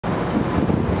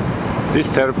This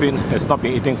terrapin has not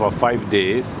been eating for 5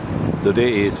 days.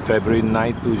 Today is February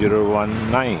 9,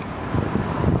 2019.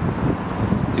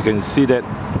 You can see that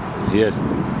he has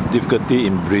difficulty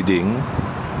in breathing,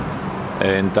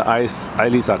 and the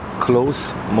eyelids are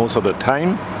closed most of the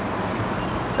time,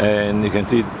 and you can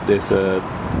see there's a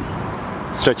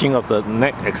stretching of the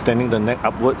neck, extending the neck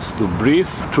upwards to breathe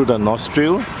through the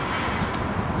nostril.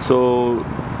 So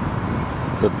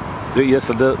the red-eared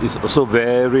setter is also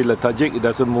very lethargic. It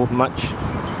doesn't move much,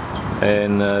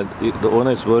 and the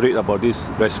owner is worried about this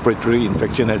respiratory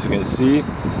infection. As you can see,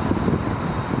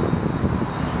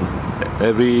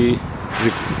 every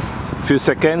few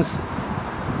seconds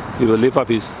he will lift up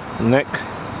his neck,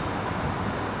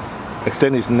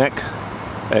 extend his neck,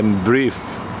 and breathe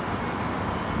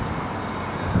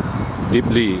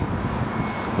deeply.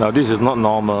 Now this is not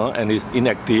normal, and he's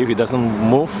inactive. He doesn't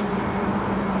move,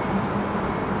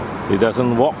 he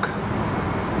doesn't walk.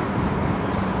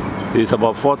 He's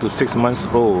about 4 to 6 months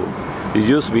old. He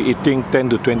used to be eating 10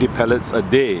 to 20 pellets a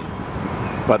day,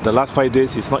 but the last 5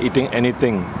 days he's not eating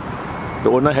anything. The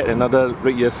owner had another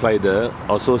red-eared slider,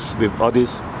 also with all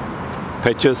these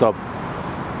patches of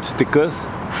stickers,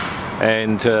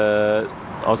 and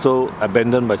also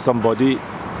abandoned by somebody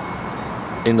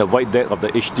in the void deck of the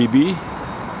HDB,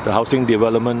 the Housing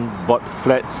Development Board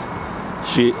flats.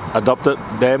 She adopted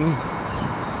them.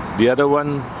 The other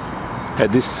one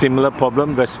had this similar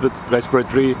problem,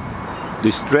 respiratory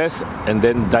distress, and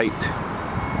then died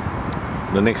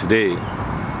the next day.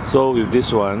 So with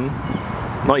this one,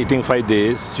 not eating 5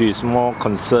 days, she is more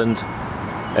concerned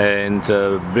and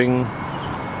bring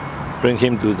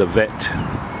him to the vet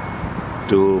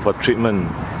for treatment.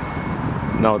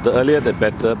 Now the earlier the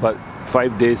better, but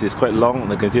 5 days is quite long.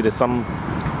 You can see there's some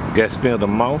gasping of the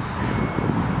mouth,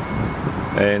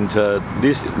 and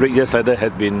this red-eared setter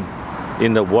had been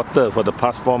in the water for the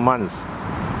past 4 months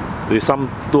with some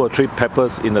 2 or 3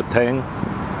 peppers in the tank,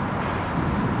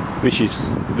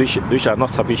 which are not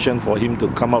sufficient for him to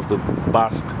come out to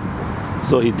bask.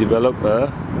 So he developed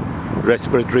a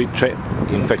respiratory tract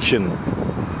infection.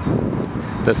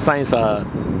 The signs are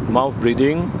mouth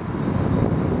breathing,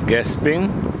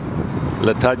 gasping,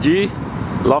 lethargy,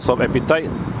 loss of appetite,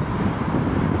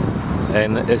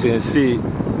 and as you can see,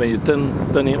 when you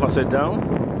turn him upside down,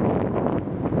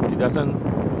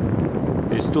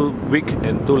 he's too weak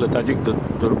and too lethargic to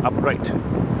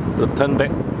turn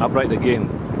back upright again.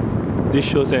 This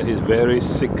shows that he's very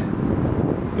sick,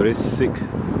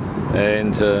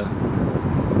 and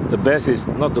the best is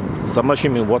not to submerge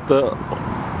him in water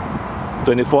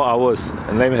 24 hours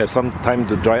and let him have some time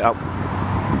to dry up.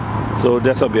 So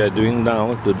that's what we are doing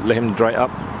now, to let him dry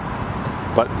up.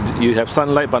 But you have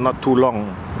sunlight, but not too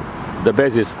long. The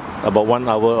best is about 1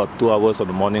 hour or 2 hours of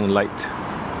the morning light.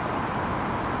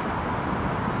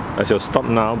 I shall stop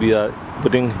now. We are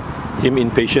putting him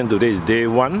inpatient. Today is day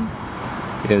 1.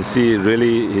 You can see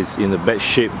really he's in a bad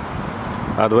shape.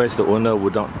 Otherwise the owner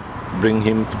would not bring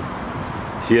him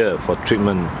here for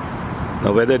treatment.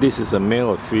 Now whether this is a male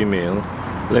or female,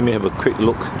 let me have a quick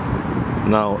look.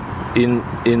 Now in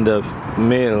the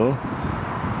male,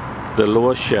 the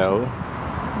lower shell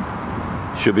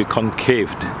should be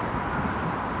concaved.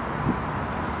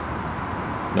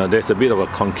 Now there's a bit of a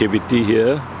concavity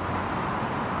here,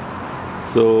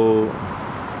 so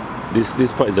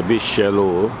this part is a bit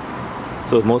shallow.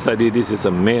 So most likely this is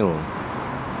a male,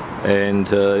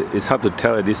 and it's hard to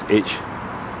tell at this age.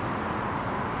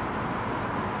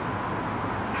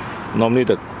 Normally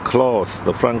the claws,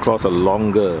 the front claws are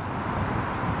longer,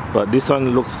 but this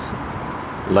one looks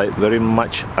like very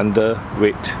much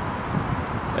underweight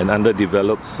and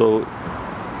underdeveloped, so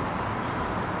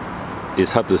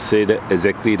it's hard to say that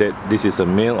exactly that this is a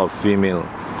male or female.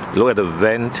 Look at the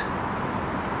vent.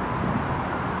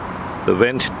 The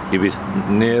vent, if it's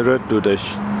nearer to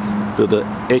the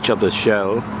edge of the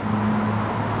shell,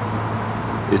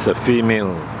 is a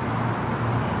female.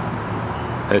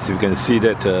 As you can see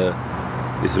that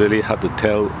it's really hard to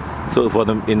tell. So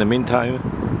in the meantime,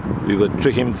 we will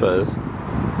treat him first.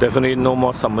 Definitely no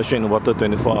more submersion in water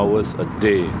 24 hours a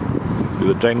day. We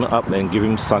will dry him up and give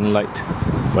him sunlight,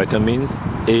 vitamins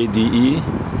A, D, E,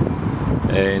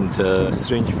 and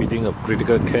syringe feeding of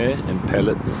critical care and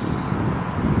pellets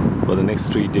for the next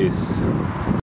 3 days.